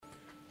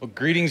Well,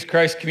 greetings,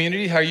 Christ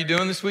community. How are you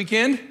doing this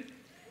weekend?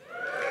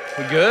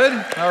 We good?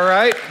 All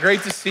right.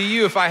 Great to see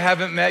you. If I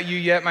haven't met you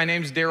yet, my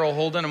name's Daryl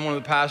Holden. I'm one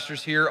of the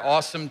pastors here.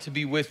 Awesome to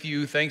be with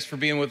you. Thanks for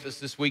being with us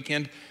this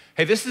weekend.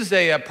 Hey, this is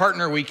a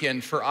partner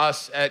weekend for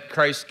us at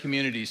Christ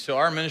Community. So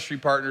our ministry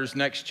partners,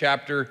 Next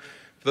Chapter,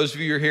 for those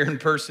of you who are here in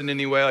person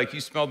anyway, like you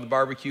smelled the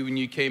barbecue when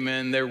you came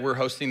in, we're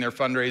hosting their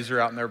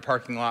fundraiser out in their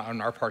parking lot, on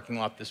our parking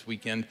lot this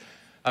weekend.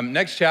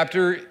 Next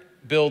Chapter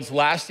builds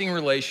lasting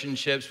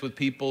relationships with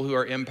people who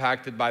are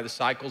impacted by the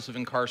cycles of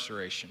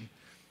incarceration.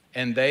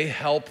 And they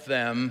help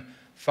them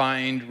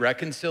find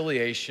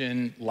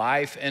reconciliation,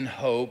 life, and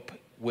hope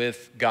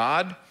with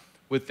God,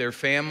 with their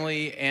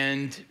family,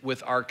 and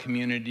with our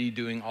community,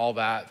 doing all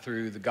that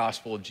through the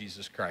gospel of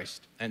Jesus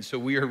Christ. And so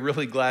we are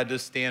really glad to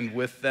stand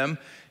with them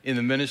in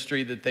the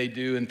ministry that they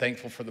do, and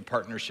thankful for the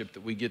partnership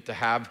that we get to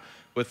have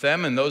with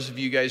them. And those of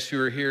you guys who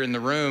are here in the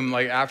room,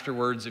 like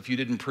afterwards, if you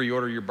didn't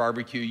pre-order your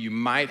barbecue, you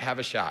might have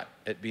a shot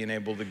at being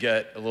able to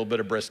get a little bit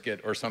of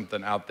brisket or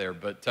something out there.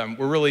 But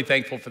we're really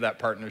thankful for that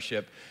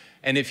partnership.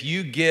 And if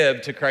you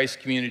give to Christ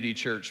Community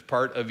Church,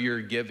 part of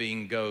your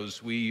giving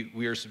goes, we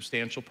are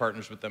substantial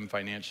partners with them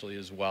financially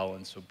as well.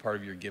 And so part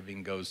of your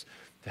giving goes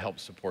to help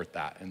support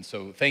that. And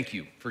so thank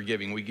you for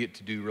giving. We get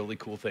to do really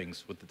cool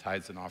things with the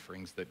tithes and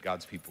offerings that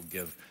God's people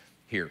give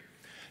here.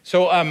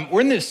 So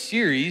we're in this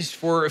series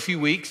for a few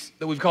weeks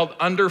that we've called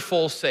Under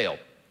Full Sail.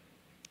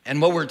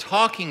 And what we're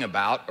talking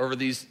about over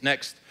these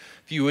next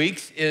few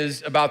weeks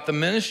is about the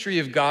ministry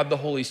of God the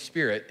Holy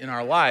Spirit in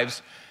our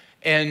lives.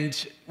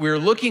 And we're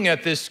looking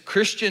at this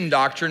Christian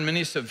doctrine.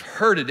 Many of us have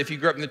heard it. If you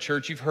grew up in the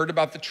church, you've heard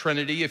about the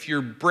Trinity. If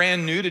you're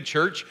brand new to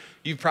church,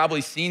 you've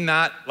probably seen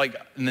that, like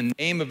in the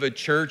name of a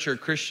church or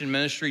Christian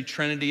ministry,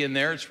 Trinity in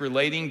there. It's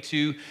relating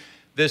to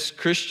this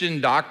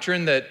Christian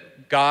doctrine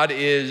that God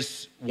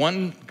is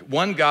one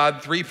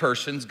God, three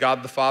persons,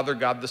 God the Father,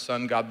 God the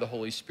Son, God the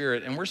Holy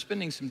Spirit. And we're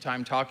spending some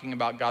time talking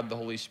about God the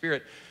Holy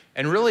Spirit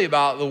and really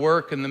about the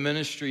work and the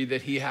ministry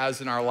that he has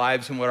in our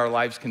lives and what our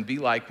lives can be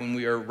like when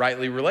we are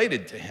rightly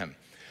related to him.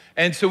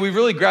 And so we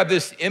really grabbed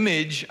this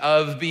image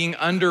of being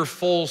under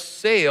full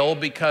sail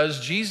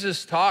because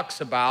Jesus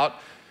talks about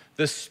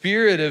the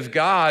Spirit of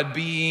God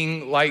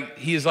being like,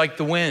 he is like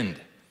the wind.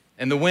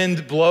 And the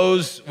wind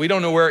blows, we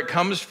don't know where it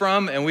comes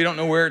from, and we don't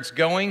know where it's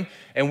going,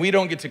 and we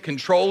don't get to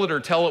control it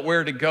or tell it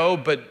where to go,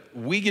 but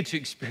we get to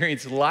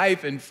experience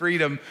life and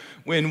freedom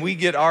when we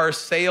get our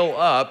sail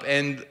up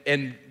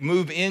and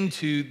move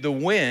into the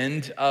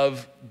wind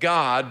of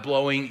God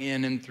blowing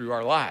in and through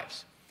our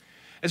lives.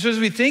 And so as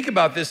we think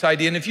about this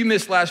idea, and if you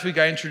missed last week,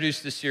 I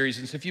introduced this series,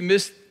 and so if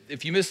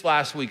you missed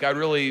last week, I'd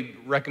really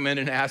recommend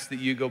and ask that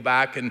you go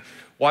back and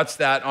watch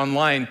that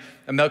online,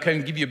 and that'll kind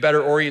of give you a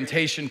better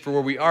orientation for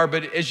where we are.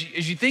 But as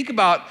you think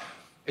about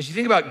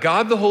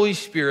God the Holy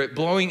Spirit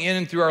blowing in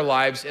and through our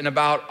lives, and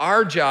about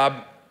our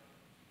job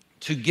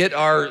to get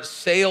our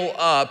sail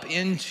up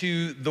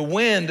into the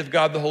wind of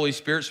God the Holy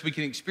Spirit so we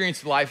can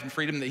experience the life and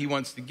freedom that he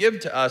wants to give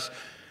to us,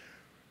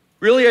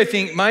 really, I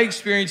think my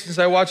experience as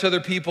I watch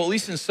other people, at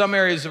least in some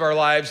areas of our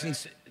lives, and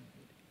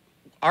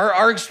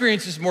our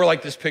experience is more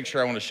like this picture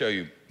I want to show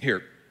you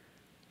here.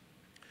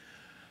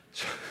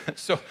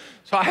 So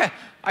I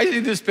see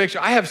this picture.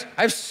 I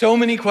have so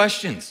many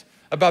questions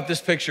about this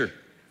picture.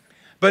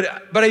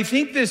 But I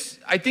think this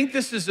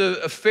is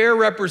a fair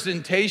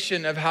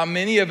representation of how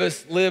many of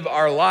us live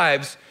our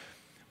lives.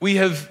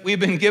 We've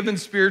been given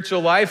spiritual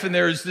life, and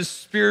there is this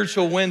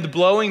spiritual wind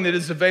blowing that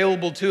is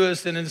available to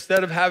us. And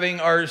instead of having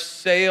our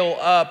sail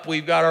up,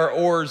 we've got our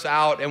oars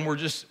out, and we're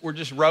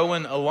just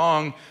rowing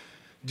along,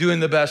 doing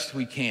the best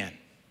we can.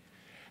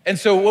 And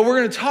so what we're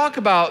going to talk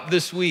about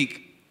this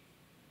week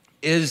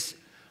is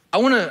I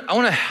want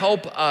to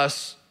help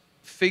us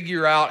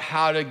figure out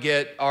how to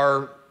get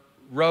our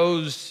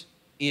rows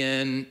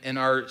in and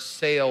our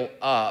sail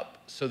up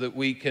so that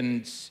we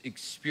can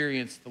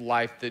experience the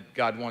life that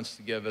God wants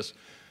to give us.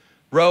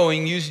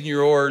 Rowing, using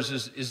your oars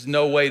is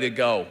no way to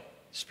go.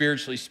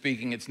 Spiritually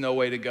speaking, it's no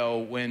way to go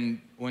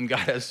when God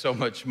has so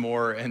much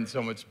more and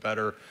so much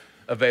better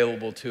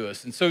available to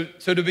us. And so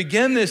to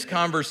begin this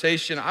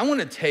conversation, I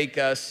want to take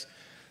us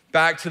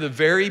back to the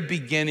very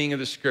beginning of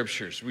the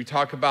scriptures. We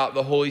talk about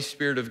the Holy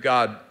Spirit of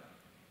God.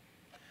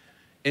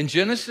 In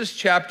Genesis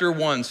chapter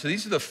 1, so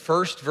these are the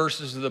first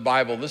verses of the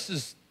Bible. This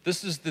is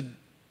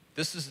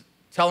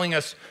telling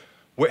us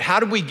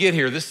how did we get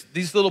here?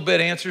 These little bit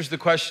answers the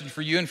question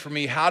for you and for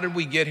me. How did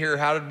we get here?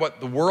 What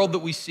the world that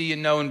we see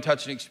and know and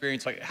touch and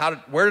experience,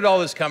 where did all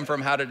this come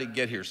from? How did it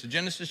get here? So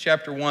Genesis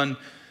chapter 1,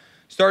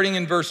 starting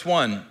in verse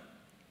 1.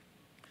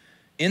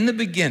 In the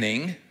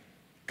beginning,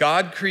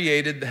 God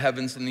created the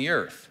heavens and the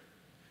earth.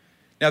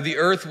 Now the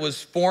earth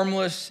was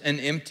formless and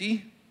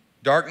empty.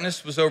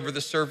 Darkness was over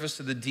the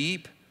surface of the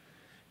deep,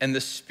 and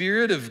the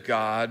Spirit of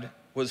God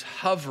was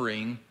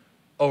hovering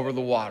over the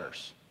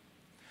waters.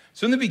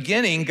 So in the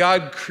beginning,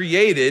 God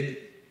created,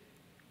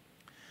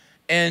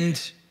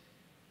 and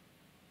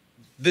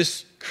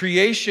this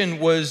creation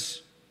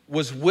was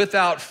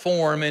without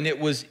form, and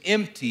it was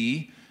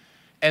empty,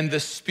 and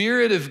the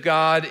Spirit of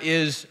God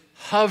is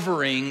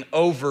hovering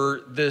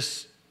over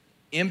this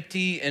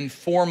empty and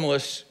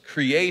formless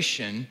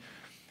creation.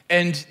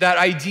 And that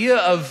idea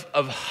of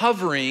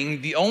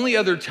hovering, the only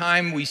other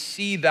time we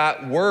see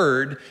that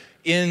word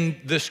in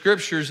the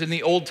scriptures, in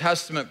the Old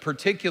Testament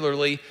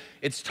particularly,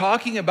 it's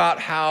talking about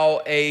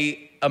how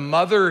a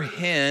mother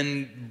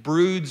hen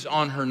broods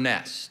on her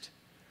nest.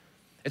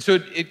 And so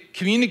it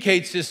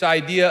communicates this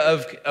idea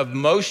of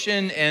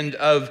motion and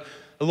of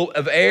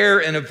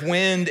air and of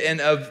wind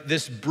and of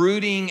this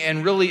brooding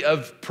and really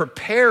of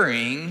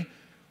preparing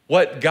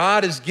what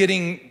God is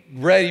getting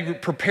ready,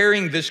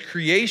 preparing this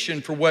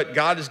creation for what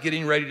God is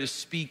getting ready to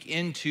speak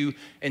into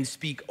and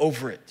speak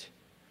over it.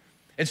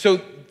 And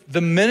so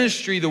the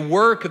ministry, the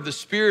work of the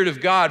Spirit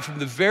of God from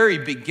the very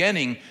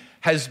beginning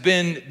has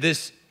been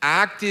this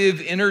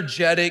active,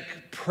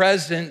 energetic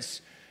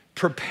presence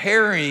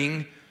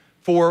preparing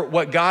for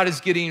what God is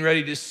getting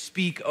ready to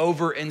speak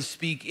over and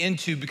speak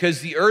into,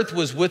 because the earth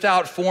was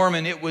without form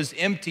and it was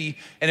empty.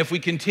 And if we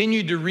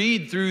continue to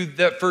read through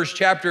that first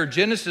chapter of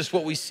Genesis,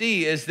 what we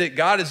see is that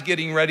God is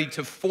getting ready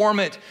to form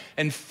it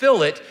and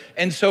fill it.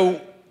 And so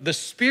the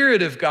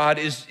Spirit of God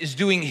is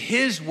doing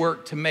his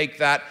work to make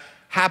that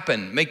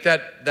happen, make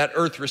that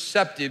earth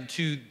receptive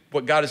to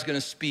what God is going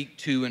to speak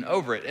to and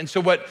over it. And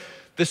so what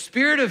the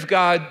Spirit of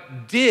God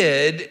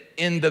did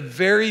in the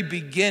very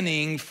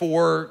beginning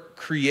for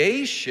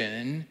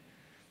creation,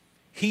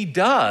 he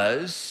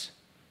does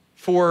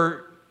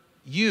for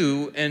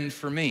you and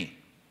for me.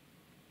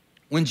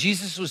 When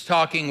Jesus was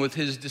talking with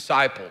his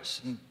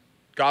disciples, and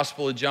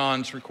Gospel of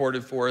John's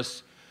recorded for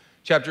us,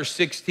 chapter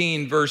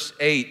 16, verse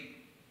 8,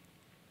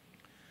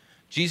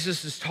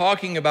 Jesus is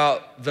talking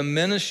about the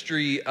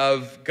ministry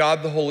of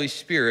God the Holy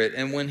Spirit,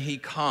 and when he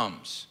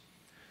comes,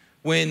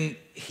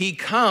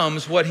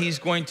 what he's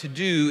going to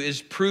do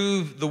is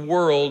prove the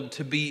world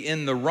to be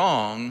in the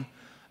wrong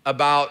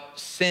about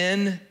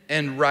sin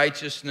and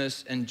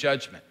righteousness and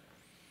judgment.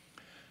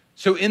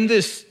 So in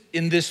this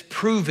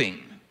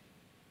proving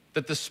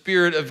that the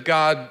Spirit of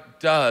God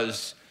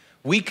does,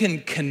 we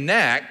can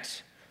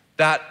connect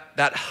that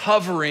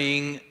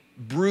hovering,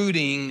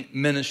 brooding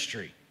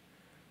ministry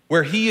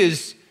where he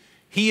is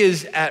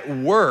at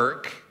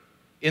work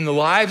in the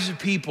lives of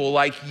people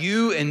like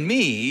you and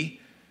me,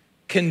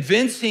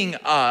 convincing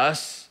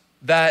us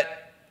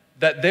that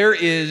there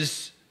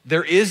is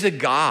a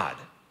God,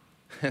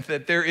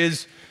 that there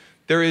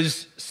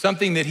is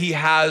something that he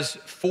has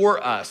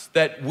for us,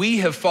 that we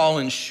have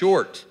fallen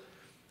short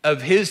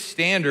of his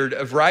standard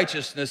of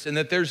righteousness, and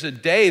that there's a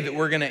day that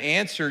we're going to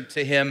answer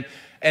to him,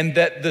 and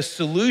that the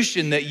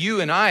solution that you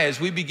and I, as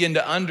we begin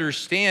to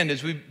understand,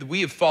 as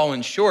we have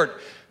fallen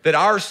short, that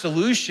our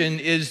solution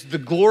is the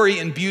glory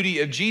and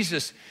beauty of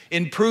Jesus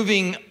in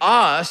proving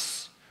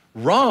us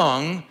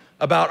wrong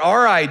about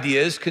our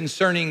ideas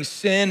concerning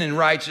sin and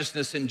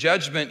righteousness and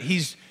judgment.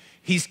 He's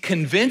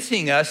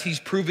convincing us,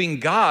 he's proving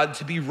God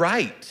to be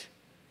right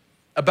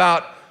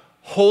about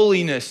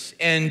holiness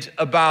and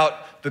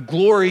about the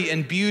glory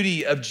and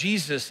beauty of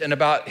Jesus and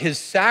about his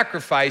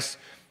sacrifice,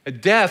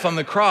 death on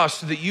the cross,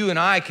 so that you and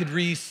I could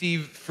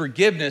receive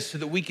forgiveness, so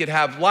that we could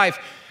have life.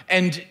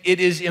 And it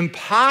is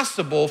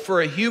impossible for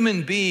a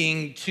human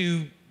being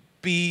to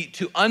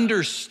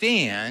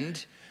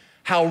understand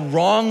how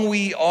wrong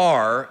we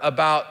are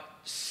about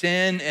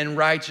sin and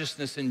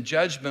righteousness and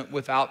judgment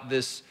without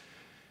this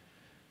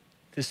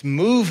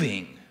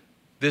moving,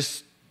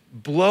 this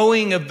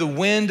blowing of the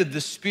wind of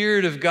the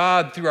Spirit of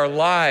God through our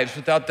lives,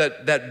 without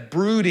that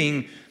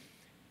brooding.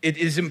 It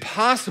is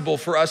impossible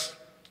for us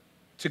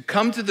to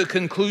come to the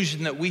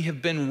conclusion that we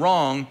have been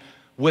wrong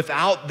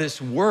without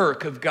this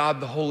work of God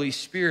the Holy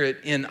Spirit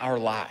in our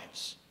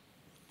lives.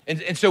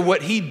 And so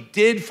what he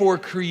did for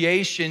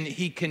creation,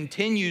 he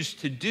continues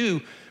to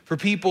do for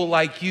people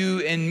like you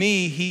and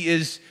me. He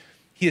is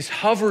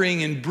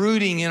hovering and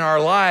brooding in our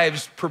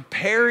lives,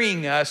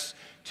 preparing us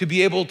to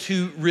be able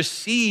to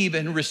receive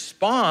and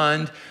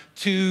respond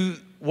to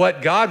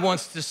what God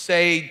wants to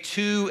say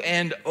to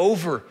and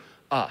over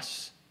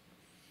us.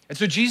 And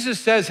so Jesus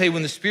says, hey,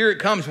 when the Spirit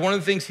comes, one of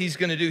the things he's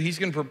going to do, he's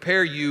going to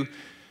prepare you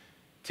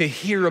to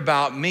hear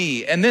about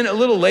me. And then a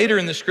little later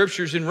in the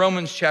scriptures, in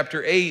Romans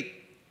chapter 8,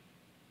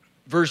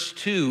 verse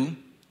 2,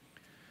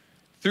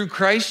 through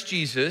Christ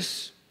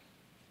Jesus,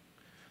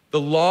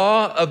 the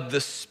law of the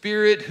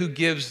Spirit who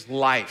gives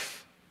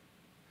life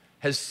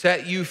has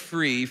set you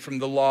free from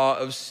the law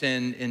of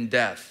sin and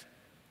death.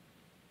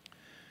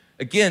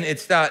 Again,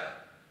 it's that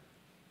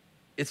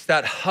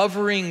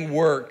hovering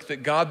work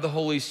that God the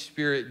Holy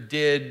Spirit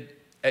did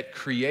at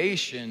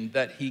creation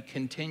that he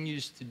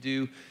continues to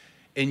do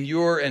in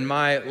your and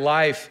my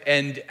life.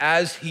 And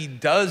as he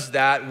does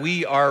that,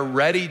 we are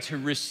ready to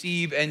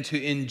receive and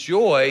to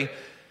enjoy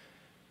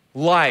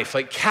life,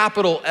 like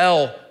capital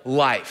L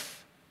life.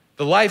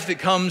 The life that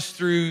comes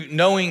through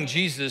knowing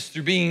Jesus,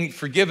 through being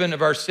forgiven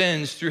of our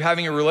sins, through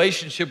having a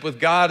relationship with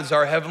God as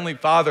our Heavenly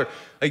Father,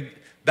 like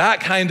that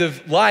kind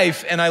of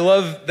life. And I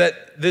love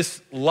that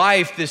this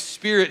life, this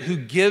Spirit who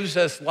gives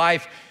us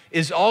life,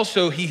 is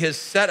also, he has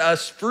set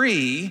us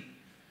free,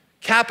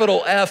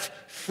 capital F,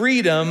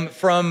 freedom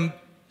from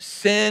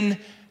sin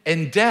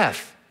and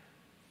death.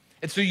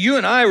 And so you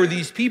and I were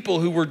these people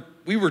who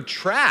were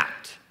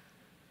trapped.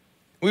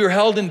 We were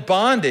held in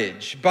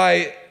bondage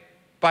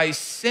by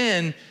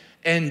sin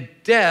and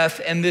death,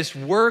 and this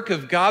work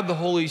of God the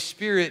Holy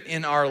Spirit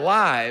in our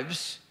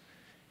lives,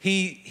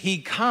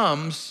 he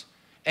comes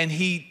and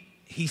he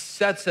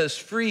sets us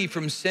free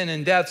from sin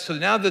and death. So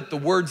now that the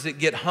words that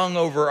get hung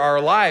over our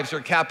lives are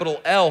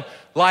capital L,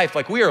 life,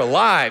 like we are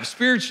alive,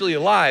 spiritually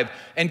alive,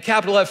 and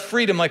capital F,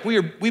 freedom, like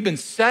we've been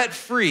set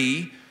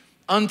free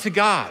unto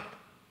God.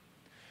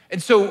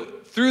 And so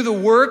through the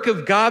work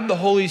of God the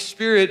Holy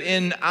Spirit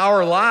in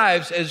our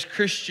lives as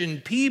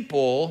Christian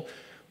people,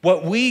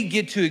 what we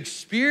get to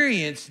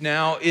experience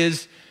now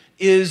is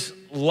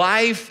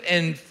life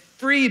and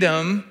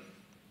freedom.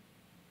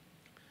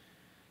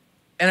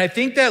 And I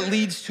think that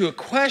leads to a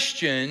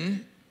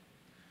question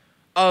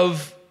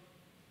of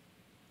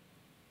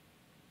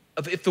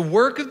if the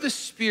work of the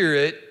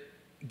Spirit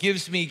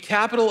gives me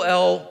capital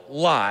L,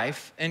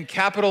 life, and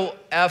capital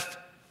F,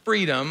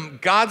 freedom,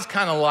 God's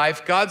kind of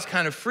life, God's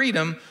kind of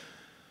freedom,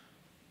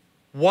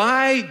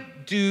 why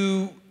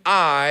do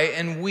I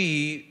and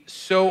we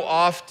so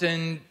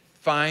often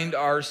find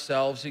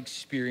ourselves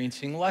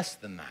experiencing less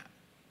than that?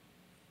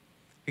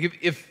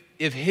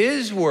 If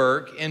his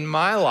work in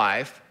my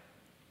life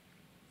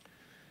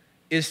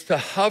is to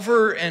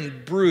hover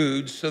and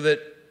brood so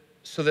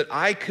that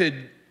I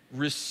could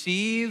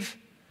receive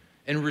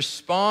and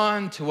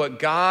respond to what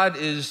God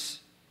is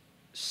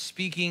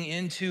speaking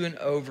into and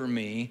over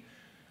me,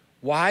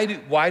 why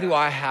do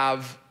I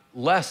have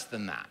less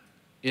than that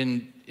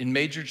in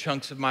major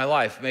chunks of my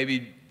life?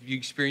 Maybe you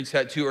experience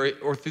that too,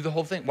 or through the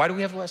whole thing. Why do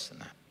we have less than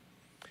that?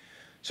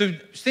 So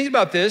thinking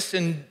about this,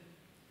 and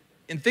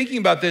in thinking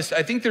about this,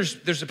 I think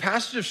there's a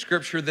passage of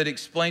scripture that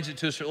explains it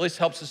to us, or at least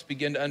helps us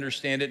begin to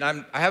understand it.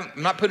 And I'm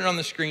not putting it on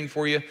the screen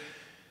for you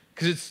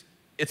because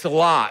it's a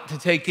lot to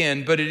take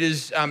in, but it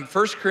is 1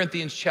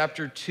 Corinthians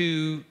chapter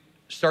 2,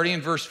 starting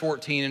in verse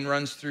 14 and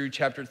runs through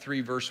chapter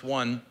 3, verse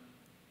 1.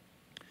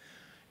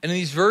 And in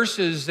these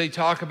verses, they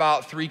talk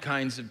about three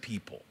kinds of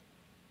people.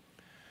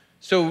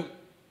 So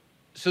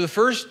the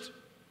first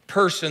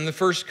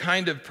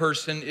kind of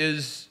person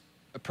is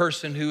a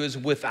person who is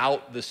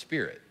without the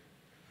Spirit.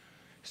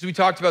 Because we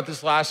talked about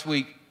this last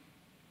week,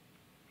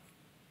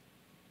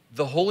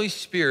 the Holy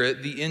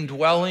Spirit, the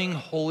indwelling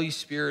Holy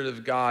Spirit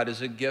of God,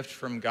 is a gift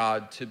from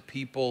God to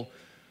people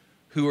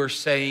who are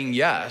saying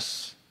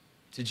yes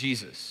to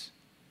Jesus.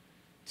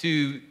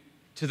 To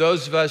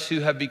those of us who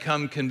have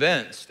become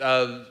convinced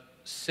of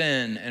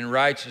sin and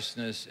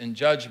righteousness and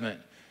judgment.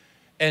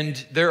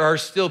 And there are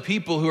still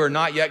people who are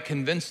not yet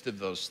convinced of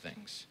those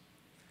things.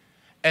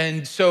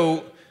 And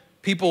so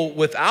people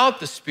without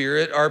the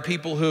Spirit are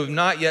people who have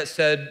not yet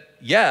said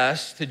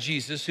yes to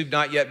Jesus, who've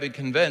not yet been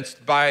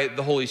convinced by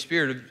the Holy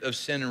Spirit of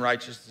sin and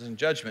righteousness and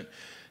judgment.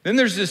 Then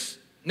there's this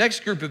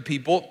next group of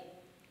people.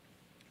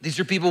 These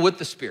are people with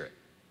the Spirit.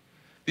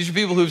 These are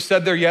people who've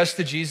said their yes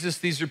to Jesus.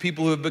 These are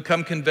people who have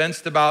become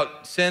convinced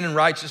about sin and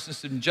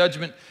righteousness and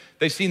judgment.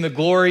 They've seen the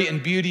glory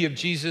and beauty of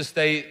Jesus.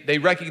 They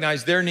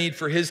recognize their need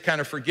for his kind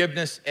of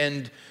forgiveness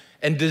and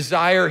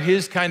desire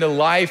his kind of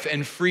life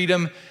and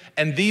freedom.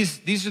 And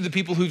these are the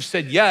people who've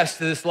said yes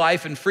to this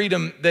life and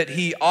freedom that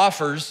he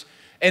offers.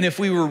 And if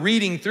we were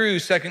reading through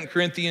 2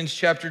 Corinthians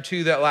chapter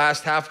 2, that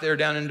last half there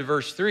down into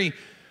verse 3,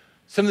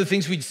 some of the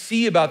things we'd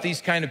see about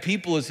these kind of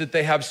people is that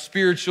they have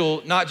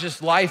spiritual, not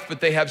just life,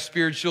 but they have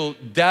spiritual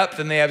depth,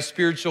 and they have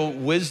spiritual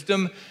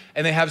wisdom,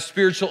 and they have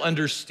spiritual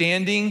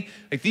understanding.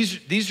 Like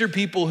these are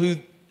people who,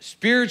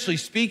 spiritually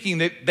speaking,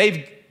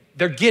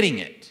 they're getting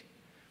it.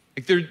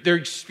 Like they're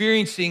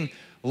experiencing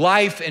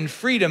life and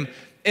freedom.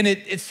 And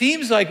it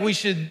seems like we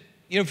should,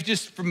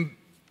 just from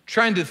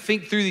trying to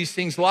think through these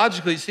things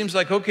logically, it seems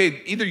like,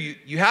 okay, either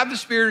you have the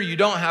Spirit or you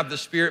don't have the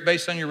Spirit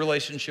based on your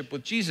relationship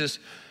with Jesus.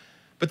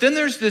 But then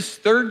there's this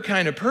third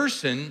kind of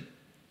person,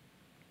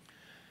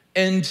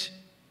 and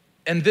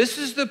this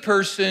is the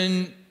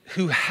person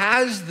who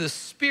has the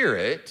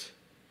Spirit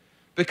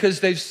because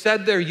they've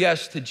said their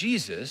yes to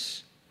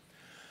Jesus,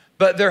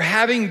 but they're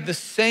having the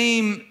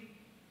same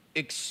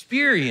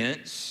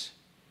experience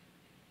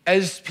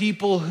as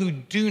people who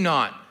do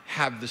not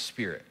have the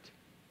Spirit.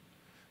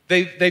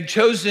 They've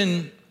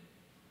chosen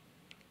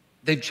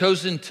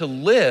to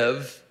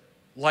live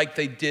like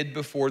they did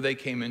before they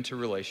came into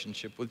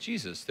relationship with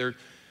Jesus.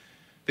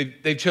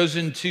 They've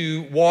chosen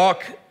to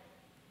walk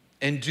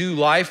and do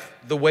life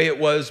the way it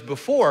was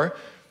before.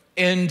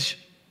 And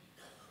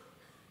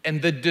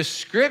the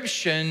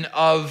description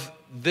of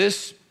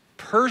this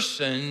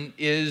person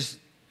is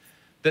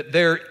that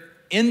they're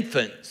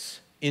infants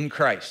in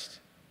Christ.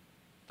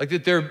 Like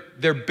that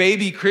they're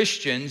baby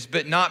Christians,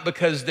 but not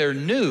because they're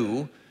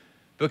new,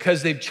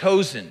 because they've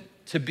chosen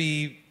to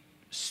be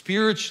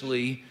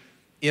spiritually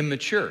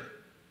immature.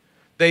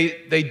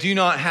 They do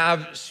not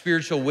have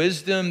spiritual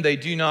wisdom. They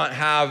do not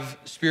have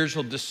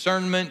spiritual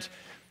discernment.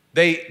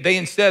 They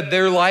instead,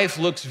 their life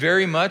looks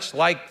very much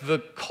like the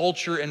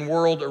culture and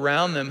world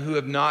around them who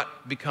have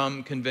not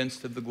become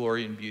convinced of the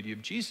glory and beauty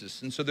of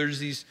Jesus. And so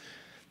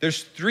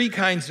there's three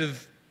kinds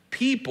of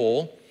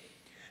people,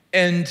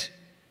 and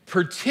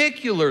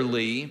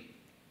particularly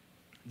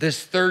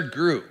this third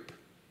group,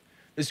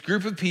 this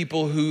group of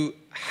people who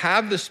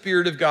have the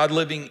Spirit of God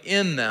living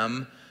in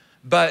them,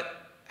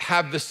 but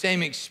have the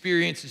same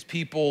experience as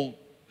people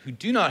who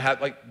do not have,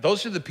 like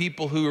those are the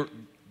people who,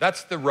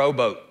 that's the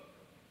rowboat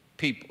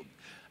people.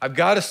 I've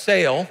got a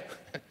sail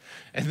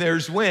and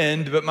there's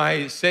wind, but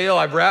my sail,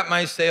 I've wrapped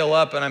my sail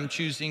up and I'm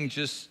choosing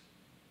just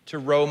to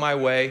row my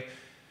way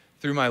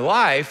through my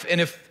life. And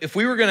if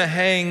we were gonna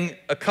hang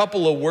a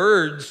couple of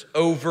words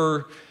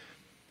over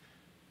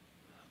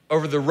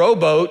the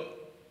rowboat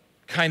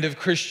kind of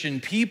Christian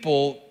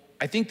people,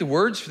 I think the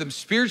words for them,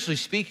 spiritually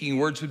speaking,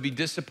 words would be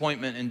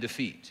disappointment and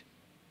defeat.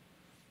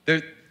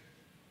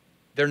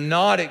 They're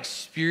not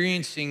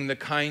experiencing the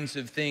kinds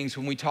of things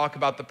when we talk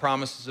about the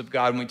promises of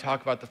God, when we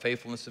talk about the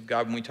faithfulness of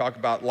God, when we talk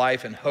about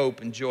life and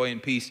hope and joy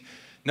and peace,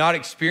 not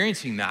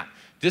experiencing that.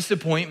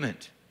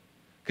 Disappointment.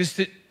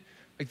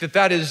 Because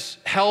that is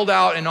held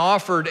out and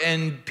offered,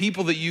 and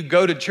people that you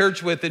go to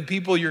church with and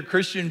people, your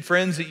Christian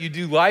friends that you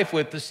do life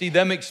with, to see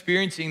them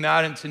experiencing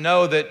that and to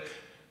know that,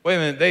 wait a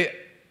minute,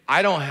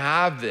 I don't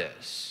have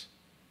this.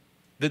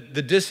 The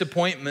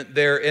disappointment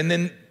there, and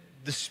then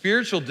the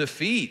spiritual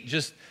defeat,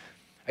 just,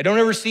 I don't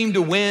ever seem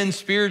to win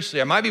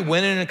spiritually. I might be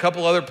winning in a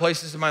couple other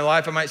places in my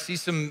life. I might see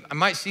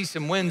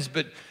some wins,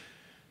 but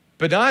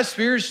not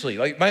spiritually.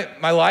 Like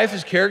my life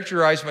is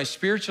characterized, my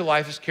spiritual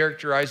life is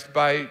characterized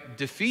by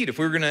defeat. If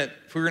we were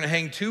gonna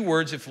hang two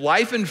words, if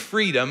life and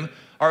freedom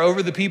are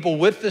over the people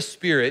with the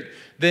Spirit,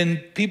 then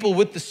people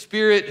with the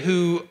Spirit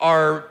who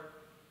are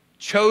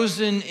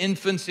chosen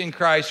infants in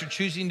Christ or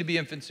choosing to be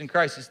infants in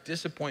Christ is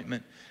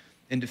disappointment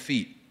and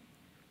defeat.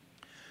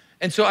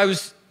 And so I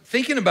was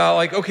thinking about,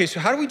 like, okay, so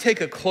how do we take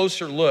a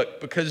closer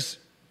look? Because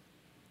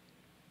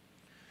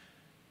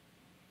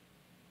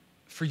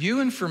for you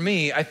and for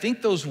me, I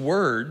think those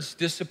words,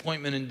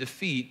 disappointment and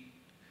defeat,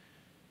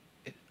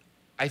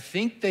 I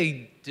think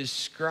they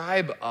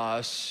describe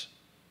us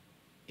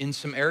in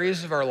some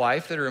areas of our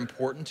life that are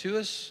important to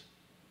us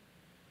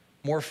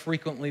more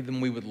frequently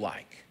than we would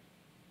like.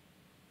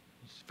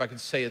 If I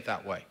could say it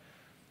that way.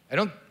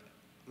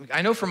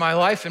 I know for my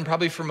life, and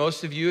probably for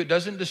most of you, it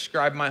doesn't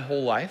describe my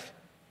whole life.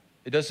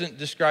 It doesn't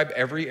describe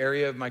every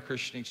area of my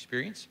Christian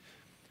experience.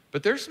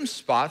 But there's some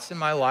spots in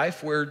my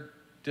life where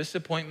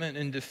disappointment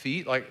and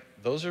defeat, like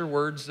those are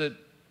words that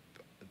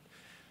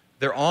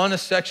they're on a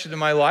section of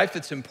my life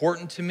that's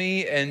important to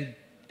me, and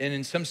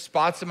in some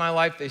spots of my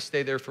life, they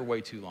stay there for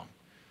way too long.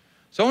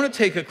 So I want to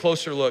take a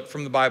closer look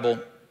from the Bible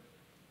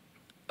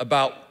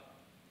about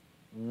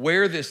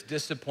where this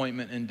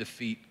disappointment and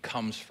defeat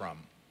comes from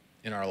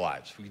in our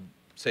lives. We can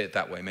say it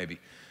that way, maybe.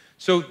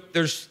 So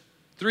there's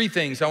three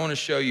things I want to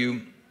show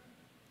you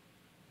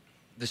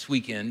this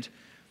weekend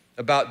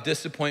about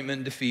disappointment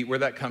and defeat, where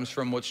that comes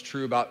from, what's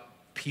true about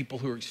people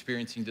who are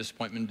experiencing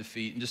disappointment and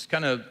defeat, and just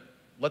kind of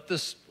let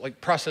this,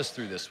 process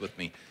through this with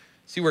me.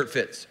 See where it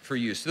fits for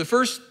you. So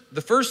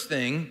the first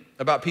thing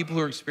about people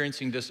who are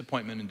experiencing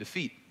disappointment and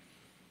defeat,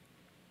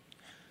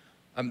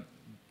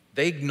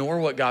 they ignore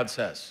what God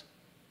says.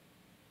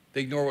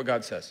 They ignore what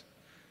God says.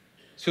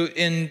 So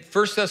in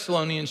 1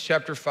 Thessalonians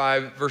chapter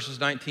 5, verses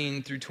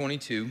 19 through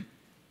 22,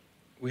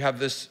 we have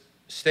this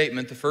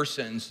statement, the first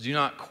sentence, do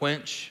not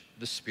quench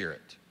the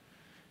Spirit.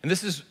 And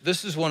this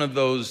is one of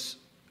those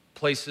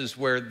places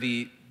where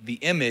the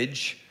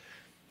image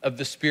of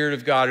the Spirit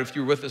of God, if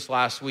you were with us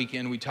last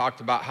weekend, we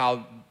talked about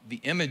how the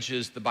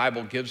images the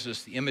Bible gives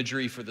us, the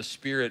imagery for the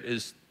Spirit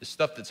is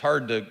stuff that's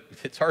hard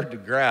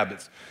to grab.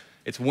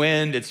 It's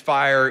wind, it's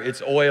fire,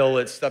 it's oil,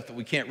 it's stuff that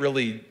we can't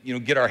really,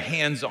 get our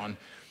hands on.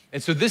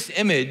 And so this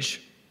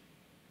image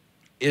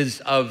is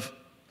of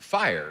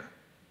fire,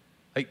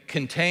 like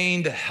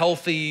contained,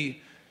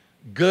 healthy,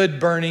 good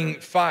burning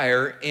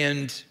fire,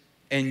 and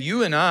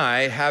you and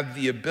I have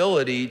the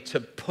ability to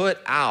put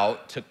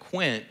out, to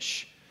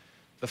quench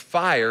the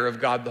fire of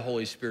God the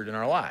Holy Spirit in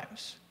our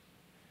lives.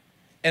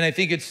 And I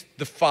think it's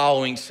the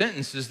following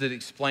sentences that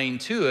explain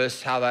to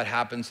us how that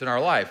happens in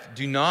our life.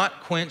 Do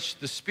not quench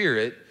the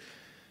Spirit.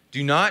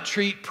 Do not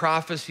treat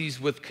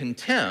prophecies with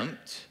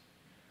contempt,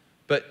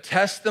 but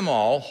test them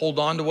all, hold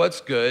on to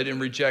what's good,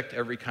 and reject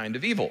every kind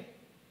of evil.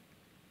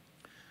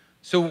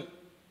 So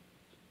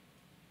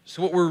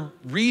what we're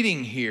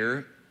reading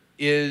here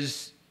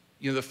is,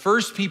 the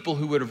first people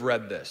who would have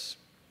read this,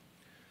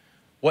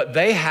 what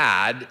they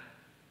had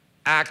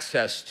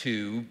access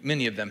to,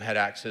 many of them had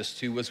access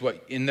to, was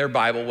what in their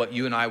Bible, what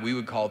you and I, we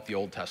would call it the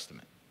Old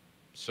Testament.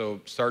 So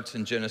it starts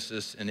in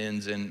Genesis and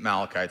ends in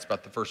Malachi. It's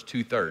about the first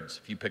 2/3.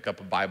 If you pick up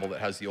a Bible that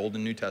has the Old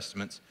and New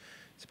Testaments,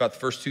 it's about the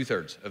first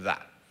 2/3 of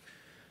that.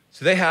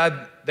 So they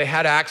had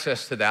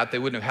access to that. They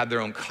wouldn't have had their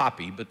own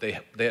copy, but they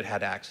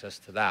had access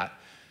to that.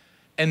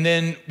 And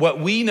then what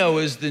we know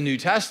as the New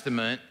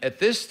Testament at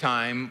this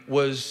time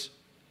was,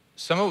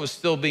 some of it was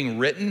still being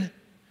written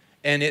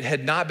and it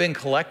had not been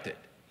collected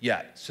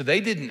yet. So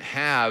they didn't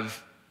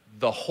have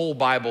the whole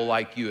Bible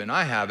like you and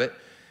I have it.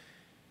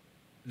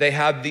 They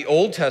had the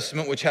Old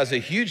Testament, which has a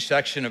huge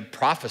section of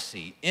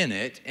prophecy in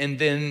it, and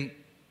then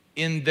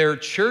in their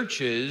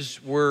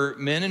churches were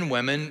men and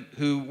women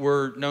who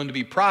were known to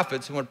be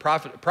prophets. And what a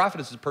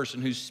prophet is a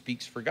person who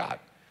speaks for God.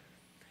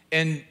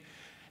 And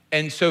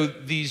so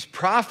these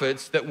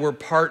prophets that were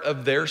part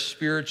of their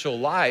spiritual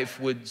life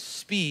would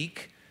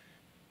speak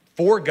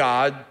for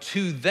God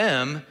to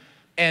them.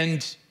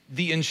 And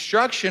the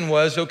instruction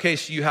was, okay,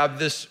 so you have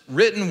this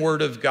written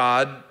word of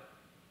God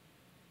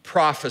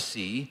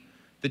prophecy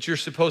that you're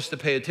supposed to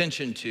pay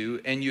attention to,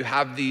 and you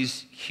have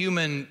these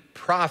human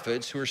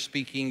prophets who are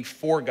speaking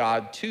for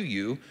God to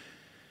you.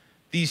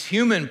 These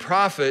human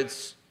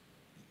prophets,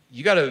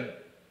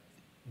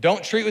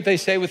 don't treat what they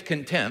say with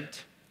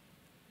contempt.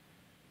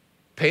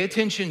 Pay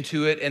attention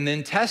to it and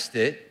then test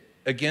it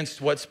against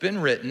what's been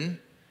written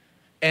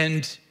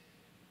and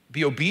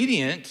be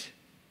obedient,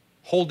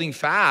 holding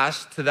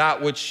fast to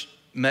that which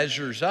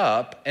measures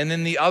up, and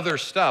then the other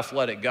stuff,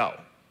 let it go.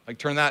 Like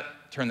turn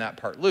that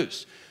part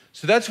loose.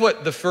 So that's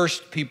what the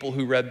first people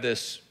who read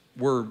this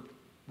were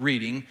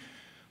reading.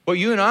 But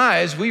you and I,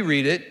 as we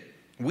read it,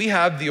 we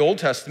have the Old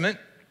Testament,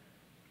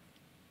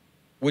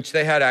 which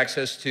they had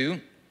access to.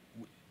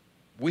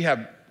 We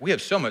have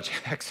so much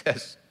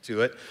access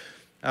to it.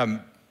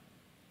 And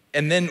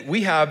then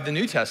we have the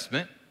New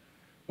Testament,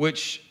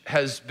 which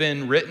has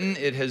been written,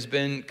 it has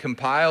been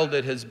compiled,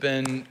 it has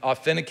been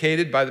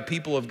authenticated by the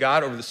people of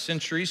God over the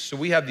centuries. So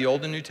we have the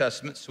Old and New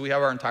Testament, so we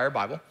have our entire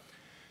Bible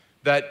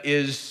that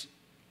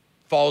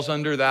falls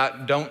under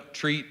that, don't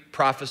treat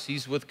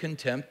prophecies with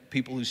contempt.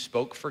 People who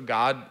spoke for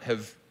God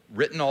have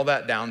written all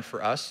that down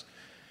for us.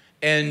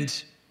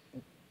 And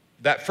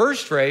that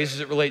first phrase,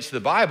 as it relates to the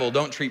Bible,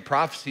 don't treat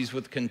prophecies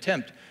with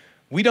contempt.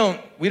 We don't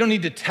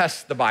need to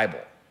test the Bible,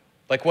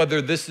 like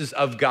whether this is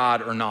of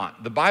God or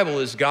not. The Bible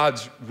is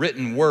God's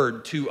written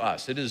word to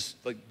us. It is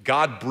like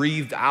God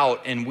breathed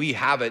out, and we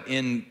have it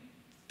in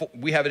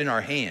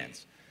our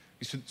hands.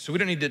 So we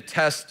don't need to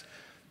test,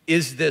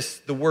 is this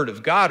the word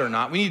of God or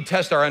not? We need to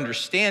test our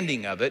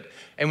understanding of it.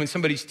 And when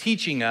somebody's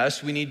teaching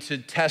us, we need to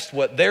test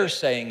what they're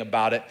saying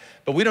about it.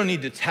 But we don't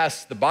need to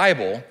test the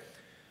Bible.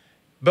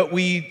 But what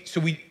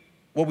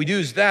we do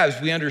is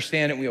we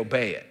understand it, we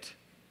obey it.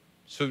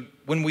 So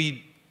when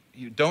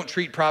you don't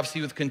treat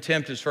prophecy with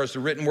contempt as far as the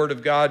written word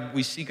of God,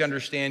 we seek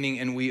understanding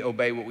and we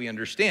obey what we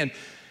understand.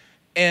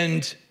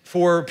 And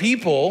for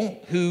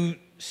people who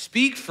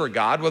speak for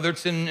God, whether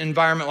it's in an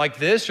environment like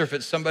this or if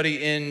it's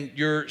somebody in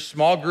your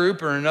small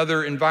group or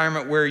another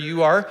environment where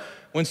you are,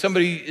 when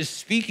somebody is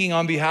speaking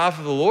on behalf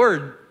of the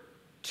Lord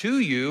to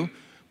you,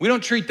 we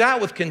don't treat that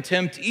with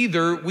contempt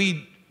either.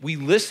 We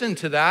listen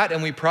to that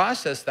and we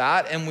process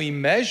that and we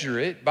measure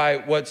it by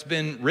what's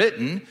been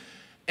written,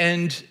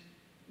 and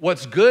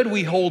what's good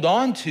we hold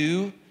on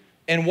to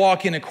and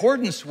walk in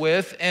accordance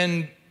with,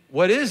 and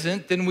what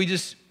isn't, then we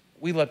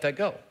let that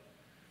go.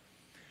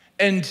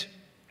 And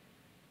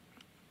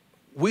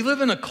we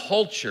live in a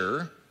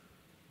culture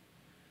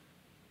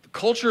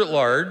at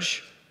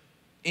large,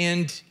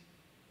 and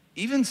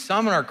even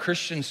some in our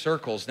Christian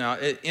circles now,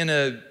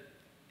 it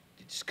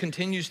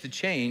continues to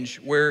change,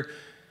 where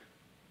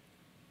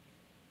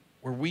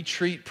we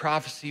treat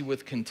prophecy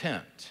with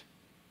contempt.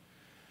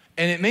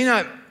 And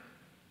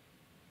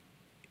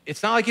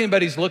it's not like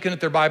anybody's looking at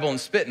their Bible and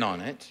spitting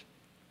on it,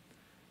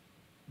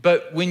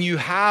 but when you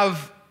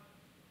have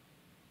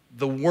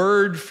the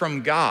word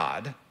from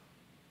God,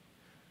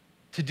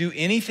 to do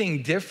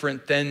anything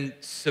different than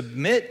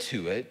submit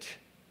to it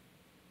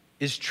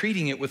is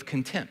treating it with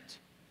contempt.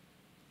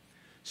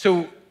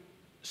 So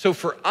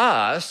for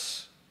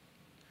us,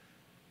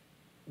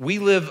 we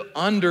live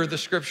under the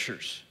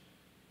scriptures.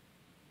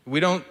 We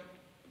don't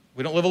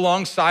live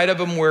alongside of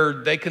them where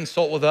they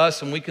consult with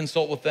us and we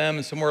consult with them,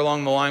 and somewhere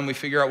along the line we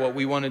figure out what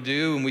we want to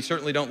do, and we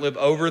certainly don't live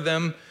over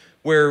them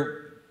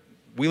where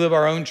we live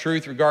our own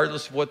truth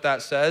regardless of what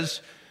that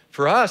says.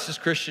 For us as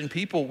Christian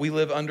people, we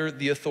live under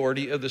the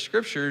authority of the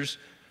scriptures,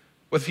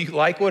 whether you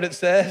like what it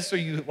says or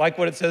you like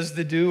what it says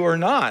to do or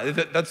not.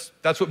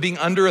 That's what being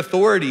under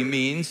authority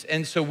means.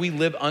 And so we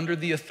live under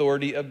the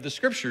authority of the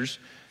scriptures.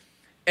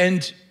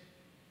 And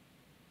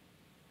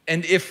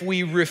if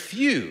we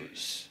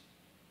refuse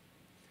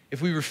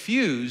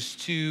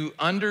to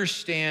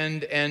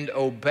understand and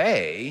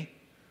obey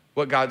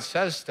what God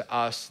says to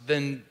us,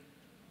 then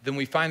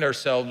we find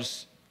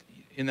ourselves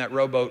in that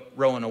rowboat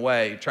rowing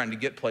away, trying to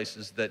get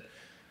places that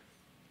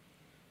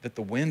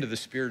the wind of the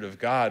Spirit of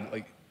God,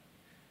 like,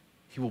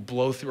 he will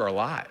blow through our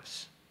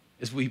lives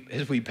as we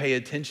pay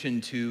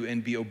attention to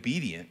and be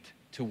obedient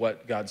to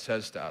what God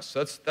says to us.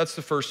 So that's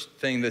the first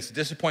thing. This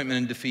disappointment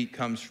and defeat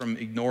comes from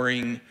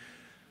ignoring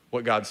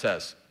what God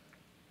says.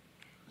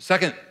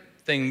 Second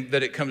thing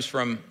that it comes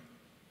from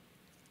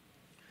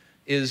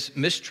is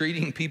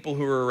mistreating people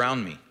who are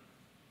around me.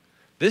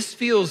 This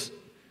feels,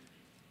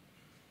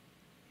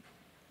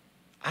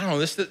 I don't know,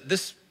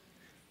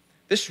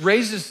 this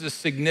raises the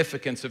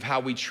significance of how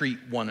we treat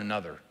one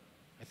another,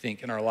 I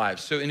think, in our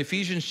lives. So in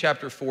Ephesians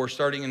chapter 4,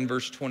 starting in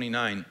verse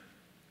 29,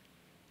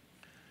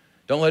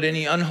 don't let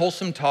any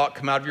unwholesome talk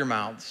come out of your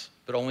mouths,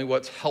 but only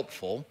what's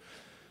helpful,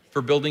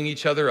 for building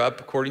each other up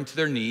according to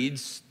their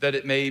needs, that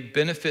it may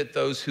benefit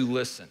those who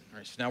listen. All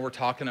right, so now we're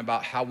talking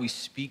about how we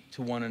speak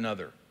to one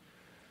another.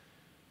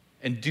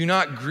 And do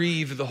not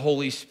grieve the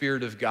Holy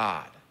Spirit of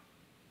God,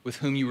 with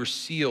whom you were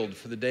sealed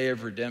for the day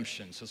of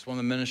redemption. So it's one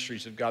of the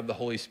ministries of God, the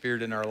Holy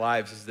Spirit in our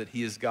lives, is that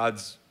he is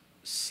God's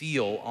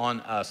seal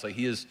on us. Like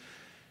he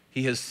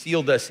has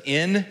sealed us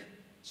in,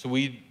 so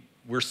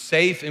we're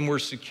safe and we're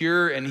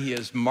secure, and he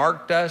has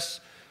marked us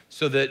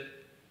so that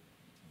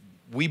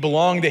we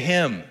belong to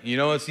him. You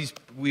know,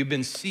 we've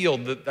been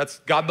sealed. That's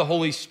God the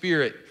Holy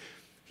Spirit.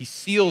 He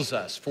seals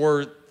us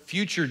for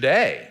future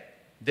day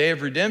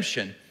of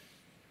redemption.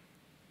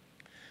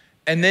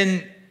 And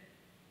then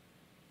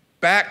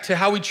back to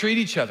how we treat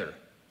each other.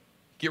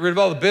 Get rid of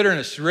all the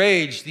bitterness,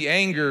 rage, the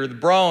anger, the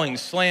brawling,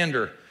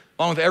 slander,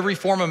 along with every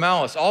form of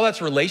malice. All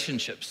that's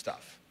relationship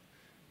stuff.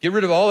 Get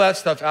rid of all that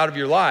stuff out of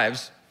your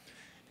lives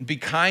and be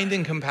kind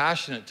and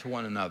compassionate to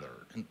one another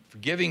and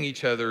forgiving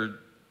each other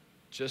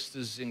just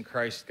as in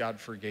Christ God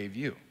forgave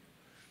you.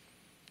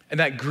 And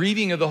that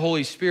grieving of the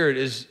Holy Spirit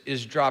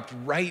is dropped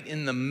right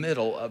in the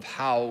middle of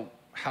how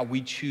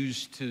we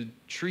choose to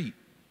treat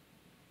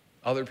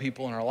other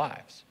people in our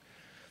lives.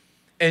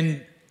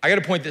 And I got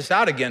to point this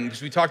out again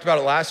because we talked about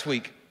it last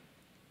week.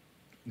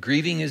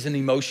 Grieving is an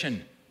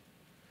emotion.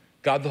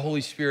 God the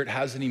Holy Spirit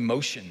has an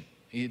emotion.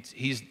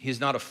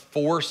 He's not a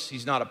force.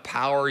 He's not a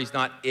power. He's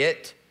not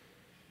it.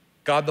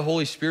 God the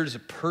Holy Spirit is a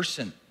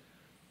person.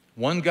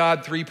 One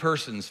God, three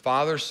persons,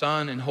 Father,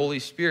 Son, and Holy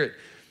Spirit.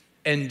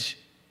 And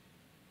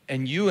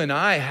you and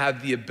I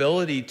have the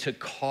ability to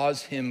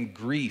cause him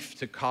grief,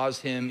 to cause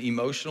him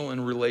emotional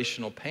and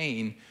relational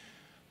pain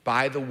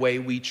by the way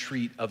we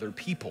treat other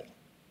people.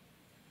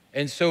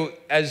 And so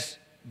as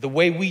the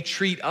way we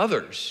treat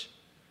others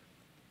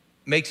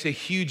makes a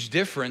huge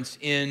difference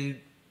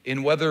in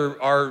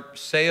whether our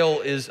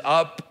sail is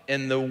up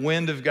and the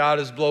wind of God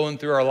is blowing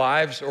through our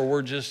lives, or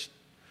we're just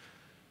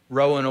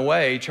rowing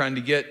away trying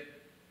to get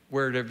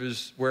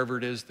wherever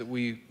it is that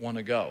we want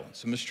to go.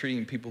 So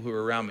mistreating people who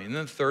are around me. And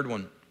then the third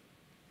one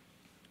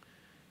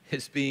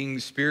is being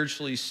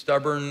spiritually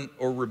stubborn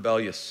or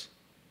rebellious.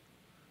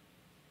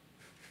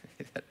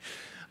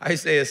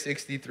 Isaiah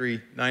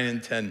 63, 9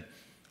 and 10.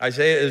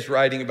 Isaiah is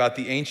writing about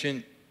the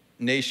ancient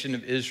nation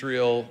of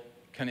Israel,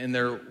 kind of in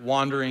their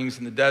wanderings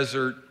in the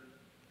desert,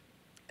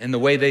 and the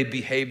way they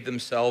behaved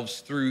themselves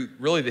through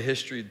really the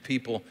history of the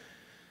people.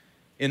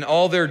 In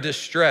all their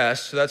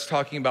distress, so that's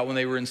talking about when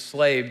they were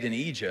enslaved in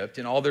Egypt,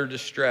 in all their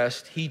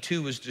distress, he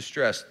too was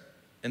distressed,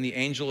 and the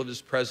angel of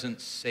his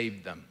presence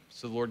saved them.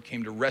 So the Lord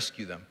came to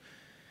rescue them.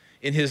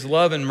 In his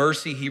love and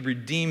mercy, he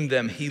redeemed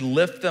them. He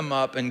lifted them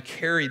up and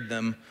carried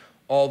them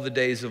all the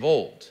days of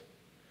old.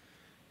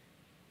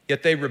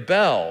 Yet they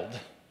rebelled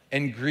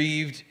and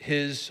grieved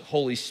his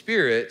Holy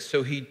Spirit,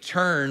 so he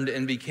turned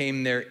and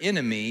became their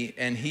enemy,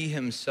 and he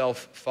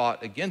himself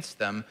fought against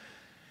them.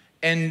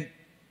 And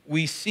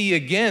we see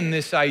again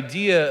this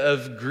idea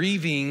of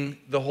grieving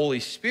the Holy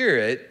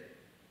Spirit,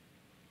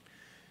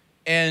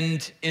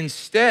 and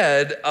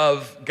instead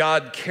of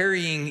God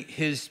carrying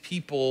his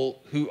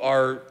people who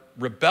are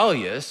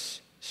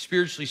rebellious,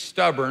 spiritually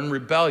stubborn,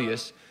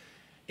 rebellious,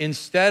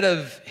 instead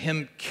of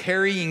him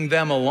carrying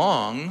them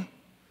along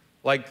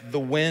like the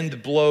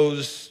wind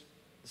blows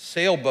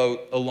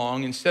sailboat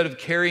along, instead of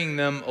carrying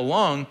them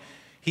along,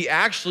 he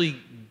actually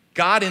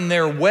got in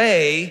their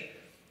way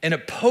and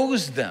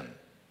opposed them.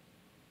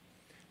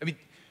 I mean,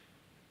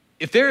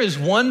 if there is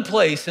one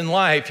place in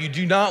life you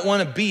do not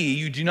want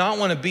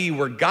to be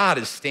where God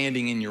is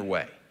standing in your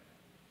way,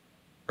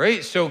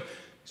 right? So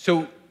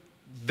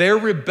their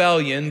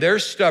rebellion, their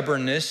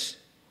stubbornness,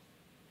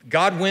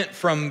 God went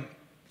from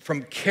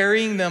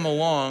carrying them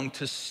along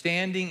to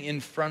standing in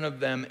front of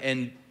them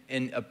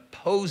and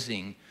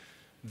opposing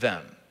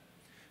them.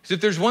 Because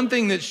if there's one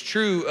thing that's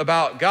true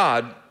about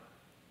God,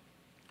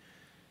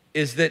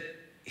 is that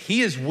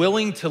he is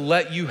willing to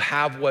let you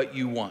have what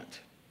you want.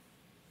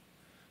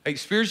 Like,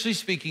 spiritually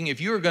speaking, if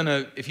you were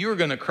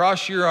gonna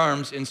cross your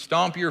arms and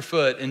stomp your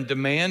foot and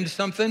demand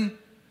something,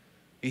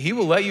 he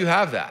will let you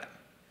have that.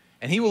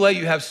 And he will let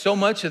you have so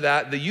much of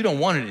that you don't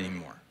want it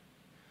anymore.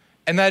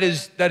 And that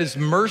is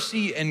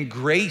mercy and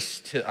grace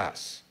to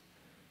us.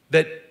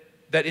 That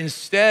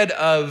instead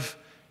of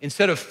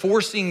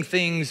forcing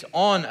things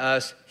on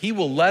us, he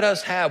will let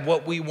us have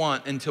what we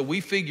want until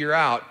we figure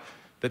out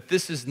that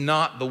this is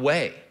not the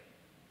way.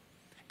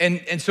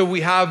 And so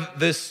we have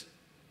this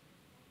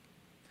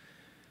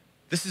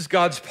is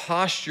God's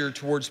posture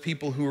towards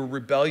people who are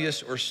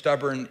rebellious or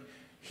stubborn.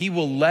 He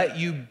will let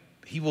you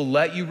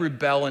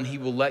rebel, and he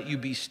will let you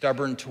be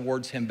stubborn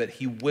towards him, but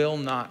he will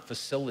not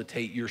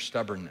facilitate your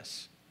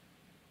stubbornness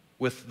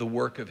with the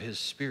work of his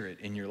Spirit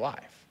in your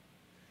life.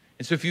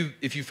 And so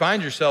if you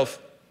find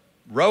yourself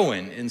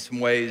rowing in some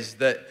ways,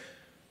 that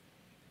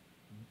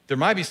there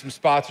might be some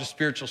spots of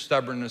spiritual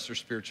stubbornness or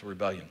spiritual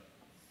rebellion.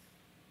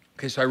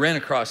 Okay, so I ran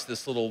across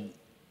this little,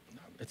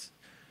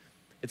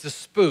 it's a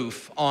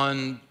spoof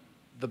on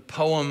the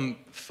poem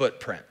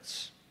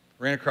Footprints.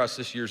 I ran across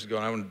this years ago,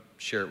 and I want to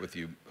share it with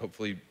you.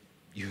 Hopefully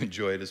you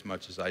enjoy it as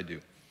much as I do.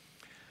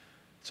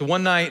 So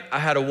one night I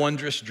had a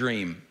wondrous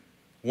dream.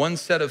 One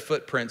set of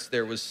footprints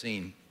there was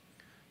seen,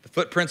 the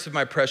footprints of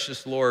my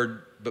precious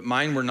Lord, but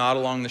mine were not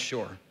along the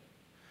shore.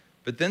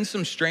 But then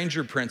some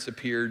stranger prints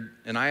appeared,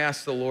 and I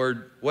asked the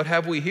Lord, what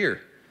have we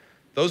here?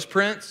 Those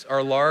prints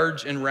are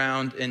large and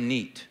round and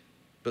neat,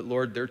 but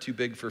Lord, they're too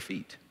big for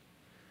feet.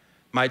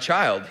 My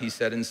child, he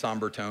said in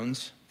somber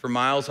tones, for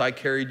miles I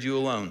carried you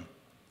alone.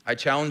 I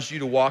challenged you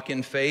to walk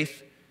in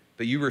faith,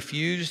 but you